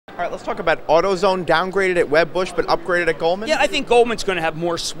All right, let's talk about AutoZone, downgraded at Wedbush but upgraded at Goldman. Yeah, I think Goldman's going to have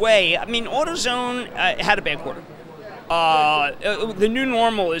more sway. I mean, AutoZone had a bad quarter. The new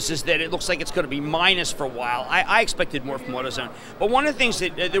normal is that it looks like it's going to be minus for a while. I expected more from AutoZone. But one of the things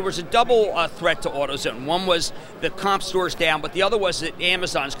that there was a double threat to AutoZone. One was the comp stores down, but the other was that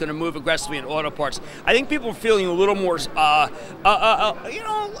Amazon's going to move aggressively in auto parts. I think people are feeling a little more, a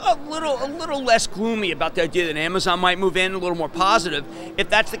little less gloomy about the idea that Amazon might move in, a little more positive. If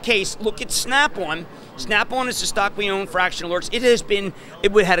that's the case, look at Snap-on. Snap-on is the stock we own for Action Alerts.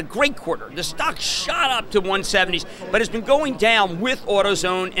 It had a great quarter. The stock shot up to 170s, but has been going down with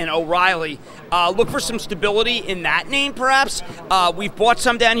AutoZone and O'Reilly. Look for some stability in that name, perhaps. We've bought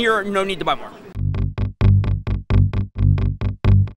some down here. No need to buy more.